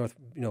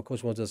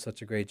 Coach Williams does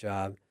such a great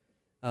job.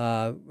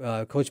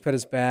 Coach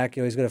Pettit's back.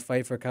 He's going to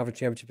fight for a conference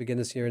championship again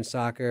this year in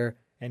soccer.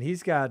 And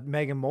he's got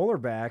Megan Moeller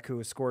back,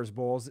 who scores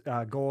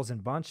goals in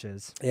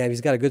bunches. Yeah,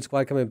 he's got a good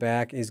squad coming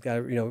back. He's got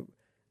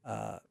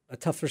a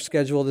tougher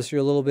schedule this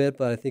year a little bit,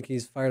 but I think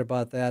he's fired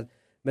about that.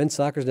 Men's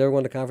soccer's never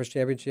won the conference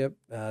championship.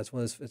 It's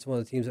one of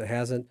the teams that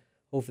hasn't.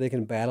 Hopefully they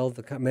can battle.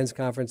 The men's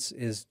conference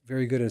is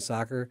very good in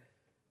soccer.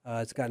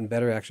 It's gotten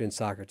better actually in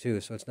soccer too,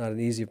 so it's not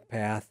an easy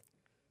path.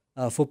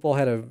 Football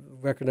had a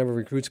record number of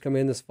recruits come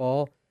in this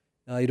fall.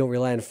 You don't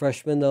rely on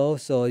freshmen though,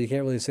 so you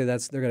can't really say they're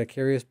going to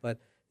carry us. But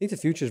I think the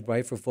future is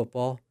bright for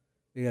football.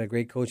 We got a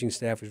great coaching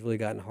staff who's really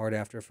gotten hard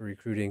after it for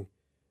recruiting.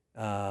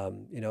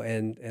 And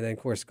then of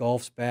course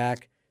golf's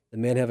back. The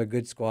men have a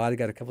good squad. They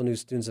got a couple new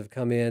students that have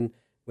come in.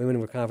 Women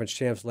were conference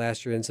champs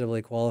last year,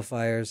 NCAA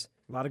qualifiers.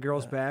 A lot of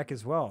girls back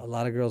as well. A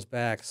lot of girls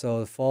back. So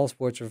the fall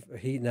sports are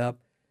heating up,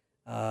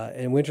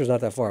 and winter's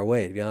not that far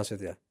away, to be honest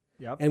with you.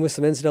 Yep. And with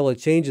some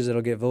NCAA changes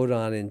that'll get voted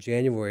on in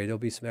January, there'll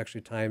be some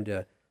extra time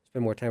to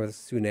spend more time with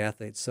student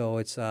athletes. So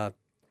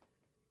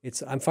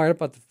I'm fired up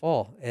about the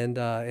fall, and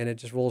it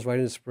just rolls right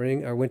into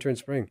spring or winter and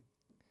spring.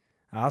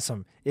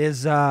 Awesome.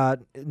 Is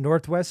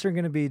Northwestern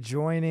going to be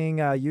joining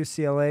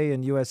UCLA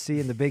and USC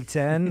in the Big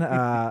Ten?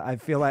 I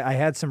feel like I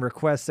had some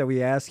requests that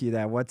we ask you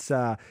that. What's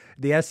the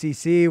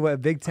SEC?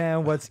 What Big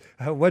Ten?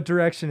 What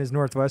direction is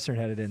Northwestern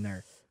headed in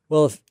there?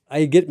 Well, if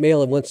I get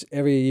mail once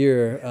every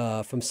year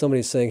from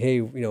somebody saying, "Hey,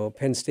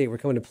 Penn State, we're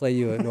coming to play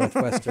you at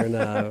Northwestern.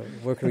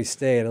 Where can we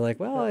stay?" And I'm like,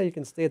 "Well, you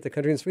can stay at the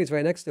Country and Suites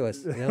right next to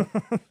us." Get a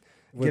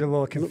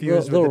little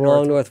confused. A little with the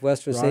wrong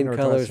Northwestern, wrong same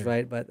Northwestern. colors,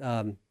 right? But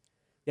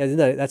yeah,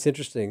 that's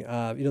interesting.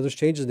 There's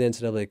changes in the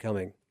NCAA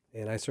coming,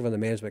 and I serve on the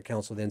management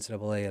council of the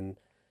NCAA,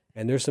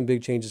 and there's some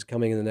big changes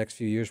coming in the next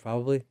few years,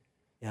 probably.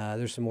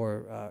 There's some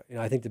more.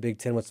 I think the Big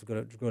Ten wants to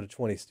go to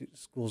 20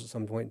 schools at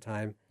some point in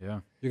time. Yeah,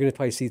 you're going to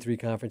probably see 3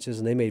 conferences,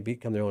 and they may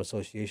become their own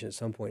association at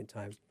some point in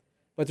time.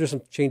 But there's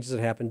some changes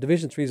that happen.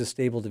 Division III is a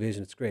stable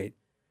division. It's great.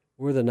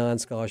 We're the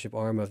non-scholarship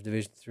arm of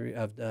Division III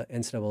of the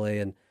NCAA,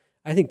 and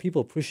I think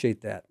people appreciate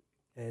that.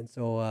 And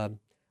so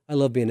I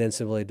love being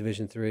NCAA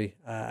Division III.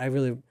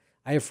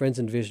 I have friends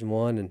in Division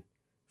I, and a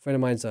friend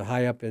of mine's a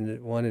high up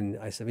in one, and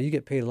I said, "Well, you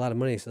get paid a lot of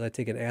money," so I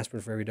take an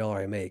aspirin for every dollar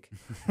I make.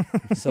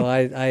 So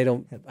I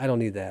don't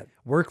need that.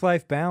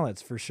 Work-life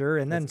balance for sure,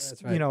 and then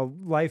that's right.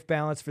 life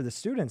balance for the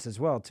students as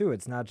well too.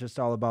 It's not just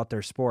all about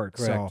their sport.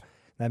 Correct. So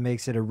that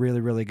makes it a really,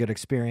 really good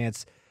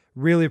experience.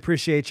 Really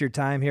appreciate your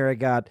time here. I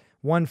got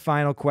one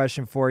final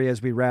question for you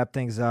as we wrap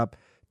things up.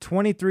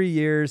 23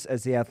 years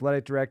as the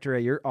athletic director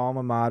at your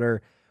alma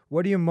mater.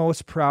 What are you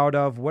most proud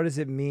of? What does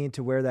it mean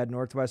to wear that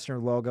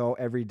Northwestern logo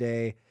every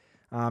day?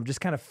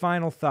 Just kind of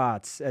final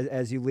thoughts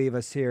as you leave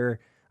us here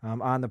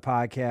on the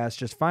podcast.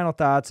 Just final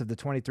thoughts of the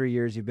 23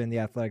 years you've been the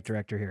athletic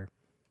director here.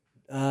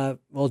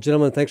 Well,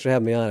 gentlemen, thanks for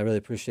having me on. I really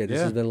appreciate it. This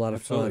Yeah, has been a lot of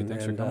absolutely. fun.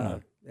 Thanks for coming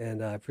on.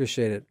 And I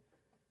appreciate it.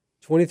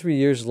 23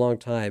 years is a long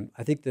time.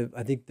 I think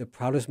the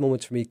proudest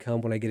moments for me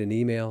come when I get an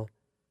email,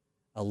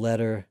 a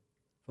letter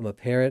from a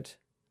parent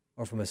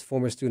or from a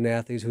former student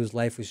athlete whose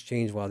life was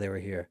changed while they were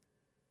here.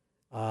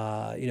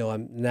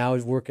 I'm now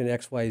working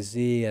at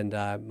XYZ,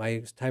 and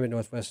my time at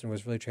Northwestern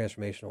was really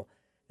transformational.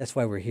 That's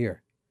why we're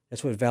here.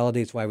 That's what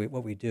validates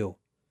what we do.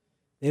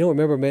 They don't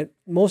remember,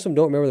 most of them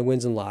don't remember the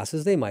wins and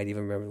losses. They might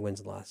even remember the wins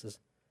and losses,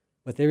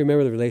 but they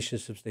remember the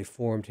relationships they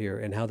formed here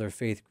and how their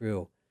faith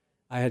grew.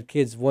 I had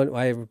kids,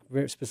 I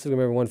specifically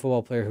remember one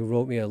football player who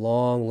wrote me a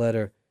long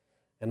letter,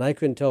 and I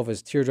couldn't tell if it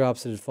was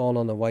teardrops that had fallen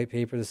on the white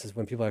paper. This is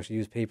when people actually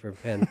use paper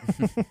and pen.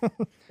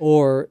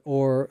 or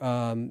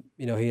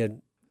he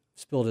had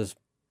spilled his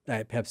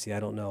Diet Pepsi.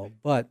 I don't know,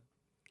 but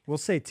we'll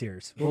say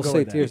tears. We'll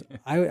say tears.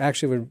 I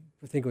actually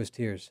would think it was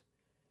tears.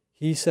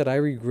 He said, I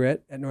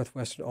regret at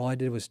Northwestern, all I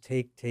did was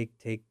take.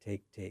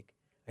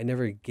 I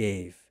never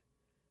gave.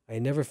 I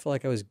never felt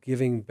like I was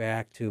giving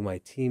back to my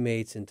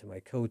teammates and to my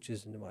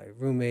coaches and to my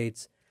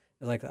roommates.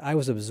 Like I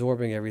was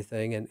absorbing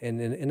everything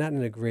and not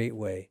in a great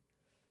way.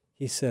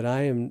 He said,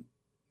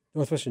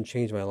 Northwestern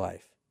changed my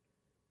life.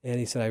 And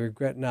he said, I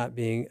regret not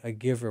being a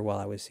giver while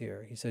I was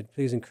here. He said,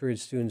 please encourage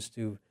students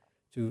to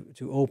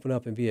open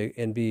up and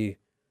be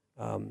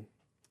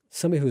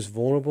somebody who's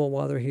vulnerable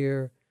while they're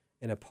here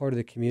and a part of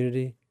the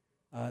community.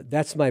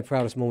 That's my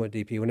proudest moment,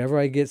 DP. Whenever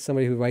I get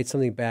somebody who writes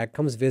something back,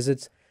 comes,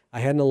 visits. I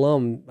had an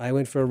alum. I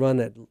went for a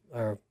run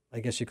or I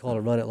guess you call it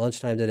a run at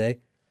lunchtime today.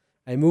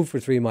 I moved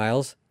for 3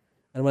 miles,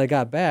 and when I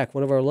got back,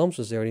 one of our alums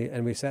was there,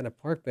 and we sat in a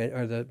park bench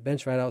or the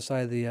bench right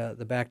outside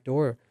the back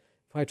door.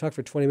 Probably talked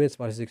for 20 minutes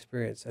about his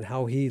experience and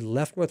how he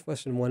left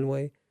Northwestern one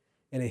way,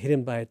 and it hit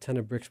him by a ton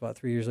of bricks about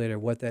 3 years later.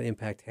 What that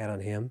impact had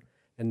on him,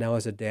 and now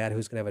as a dad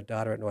who's going to have a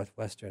daughter at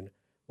Northwestern,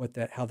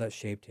 how that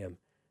shaped him.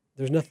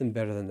 There's nothing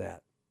better than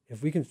that.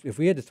 If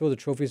we had to throw the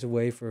trophies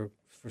away for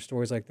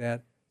stories like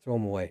that, throw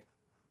them away.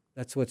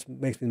 That's what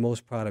makes me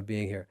most proud of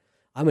being here.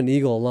 I'm an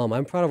Eagle alum.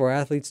 I'm proud of our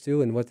athletes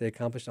too and what they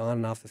accomplished on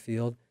and off the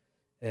field.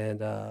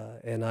 And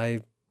I,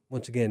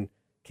 once again,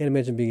 can't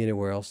imagine being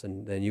anywhere else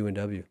than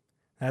UNW.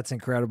 That's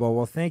incredible.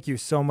 Well, thank you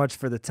so much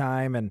for the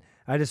time. And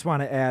I just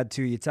want to add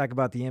to, you talk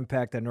about the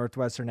impact that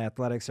Northwestern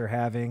athletics are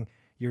having.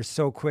 You're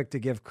so quick to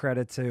give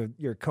credit to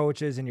your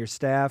coaches and your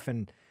staff.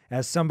 And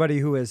as somebody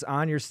who is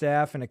on your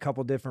staff in a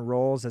couple different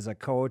roles as a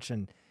coach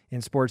and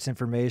in sports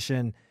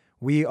information,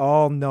 we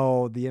all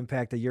know the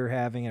impact that you're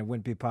having, and it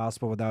wouldn't be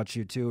possible without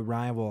you too.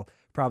 Ryan will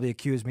probably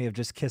accuse me of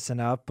just kissing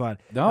up, but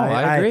no,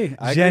 I agree.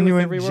 I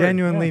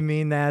genuinely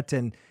mean that.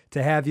 And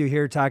to have you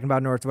here talking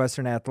about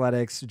Northwestern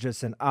athletics,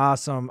 just an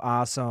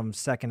awesome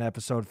second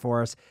episode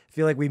for us. I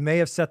feel like we may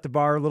have set the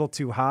bar a little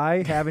too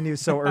high having you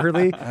so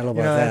early. I don't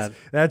know about that.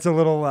 That's a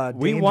little dangerous.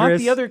 We want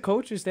the other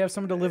coaches to have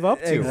something to live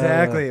up to.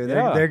 Exactly.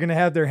 They're going to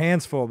have their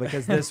hands full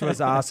because this was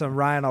awesome.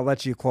 Ryan, I'll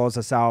let you close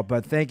us out,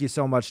 but thank you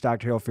so much,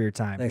 Dr. Hill, for your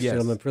time. Thanks,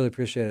 gentlemen. Really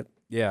appreciate it.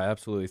 Yeah,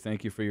 absolutely.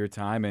 Thank you for your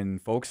time.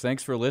 And folks,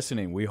 thanks for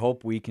listening. We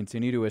hope we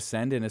continue to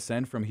ascend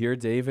from here,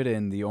 David,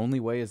 and the only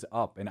way is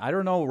up. And I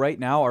don't know right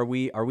now, are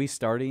we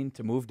starting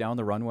to move down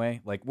the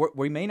runway? Like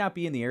we may not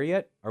be in the air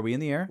yet. Are we in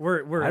the air?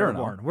 We're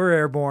airborne. We're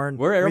airborne.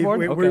 We're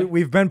airborne? Okay.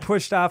 We've been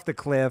pushed off the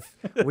cliff.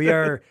 We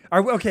are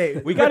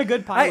okay. We got a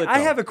good pilot.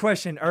 I have a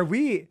question.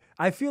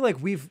 I feel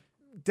like we've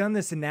done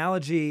this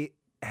analogy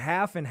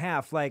half and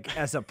half, like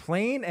as a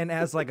plane and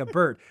as like a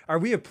bird. Are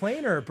we a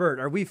plane or a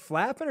bird? Are we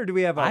flapping or do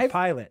we have a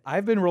pilot?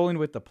 I've been rolling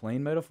with the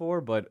plane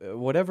metaphor, but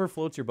whatever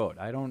floats your boat.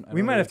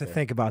 We might have to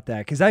think about that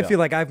because I feel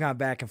like I've gone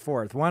back and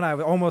forth. One,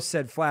 I almost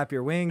said flap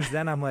your wings.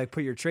 Then I'm like,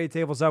 put your tray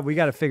tables up. We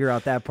got to figure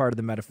out that part of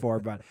the metaphor.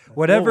 But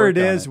whatever it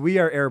is, we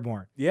are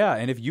airborne. Yeah,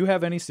 and if you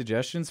have any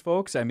suggestions,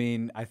 folks, I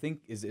mean, I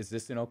think, is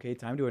this an okay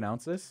time to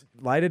announce this?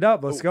 Light it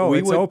up. Let's go.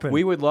 It's open.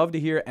 We would love to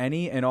hear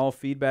any and all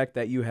feedback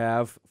that you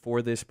have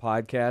for this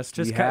podcast.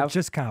 Just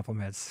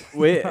compliments.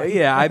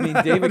 Yeah, I mean,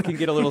 David can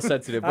get a little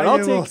sensitive, but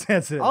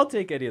I'll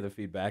take any of the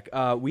feedback.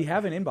 We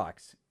have an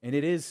inbox, and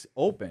it is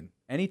open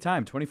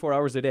anytime, 24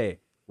 hours a day.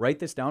 Write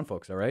this down,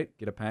 folks, all right?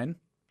 Get a pen,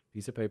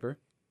 piece of paper.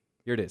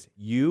 Here it is,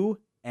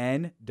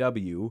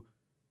 UNW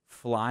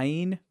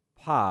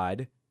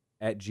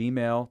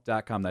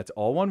flyingpod@gmail.com. That's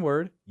all one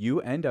word,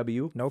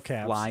 UNW. No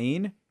caps.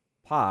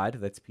 Flyingpod,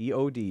 that's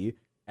POD,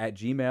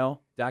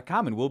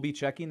 @gmail.com. And we'll be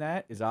checking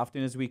that as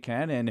often as we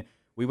can, and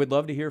we would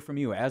love to hear from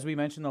you. As we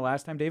mentioned the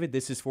last time, David,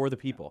 this is for the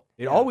people.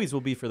 It always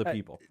will be for the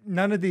people.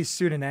 None of these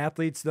student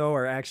athletes, though,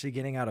 are actually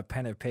getting out a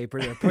pen and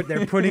paper.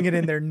 They're putting it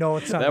in their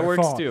notes on their phone.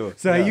 That works, too.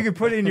 So you can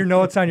put it in your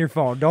notes on your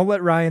phone. Don't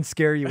let Ryan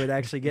scare you with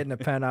actually getting a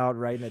pen out,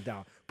 writing it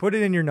down. Put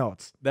it in your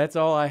notes. That's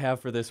all I have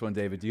for this one,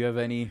 David. Do you have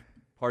any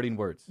parting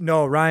words?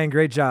 No, Ryan,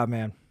 great job,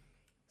 man.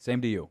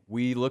 Same to you.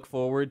 We look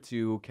forward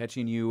to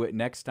catching you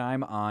next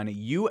time on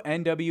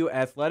UNW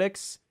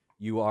Athletics.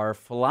 You are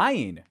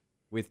flying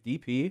with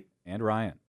DP and Ryan.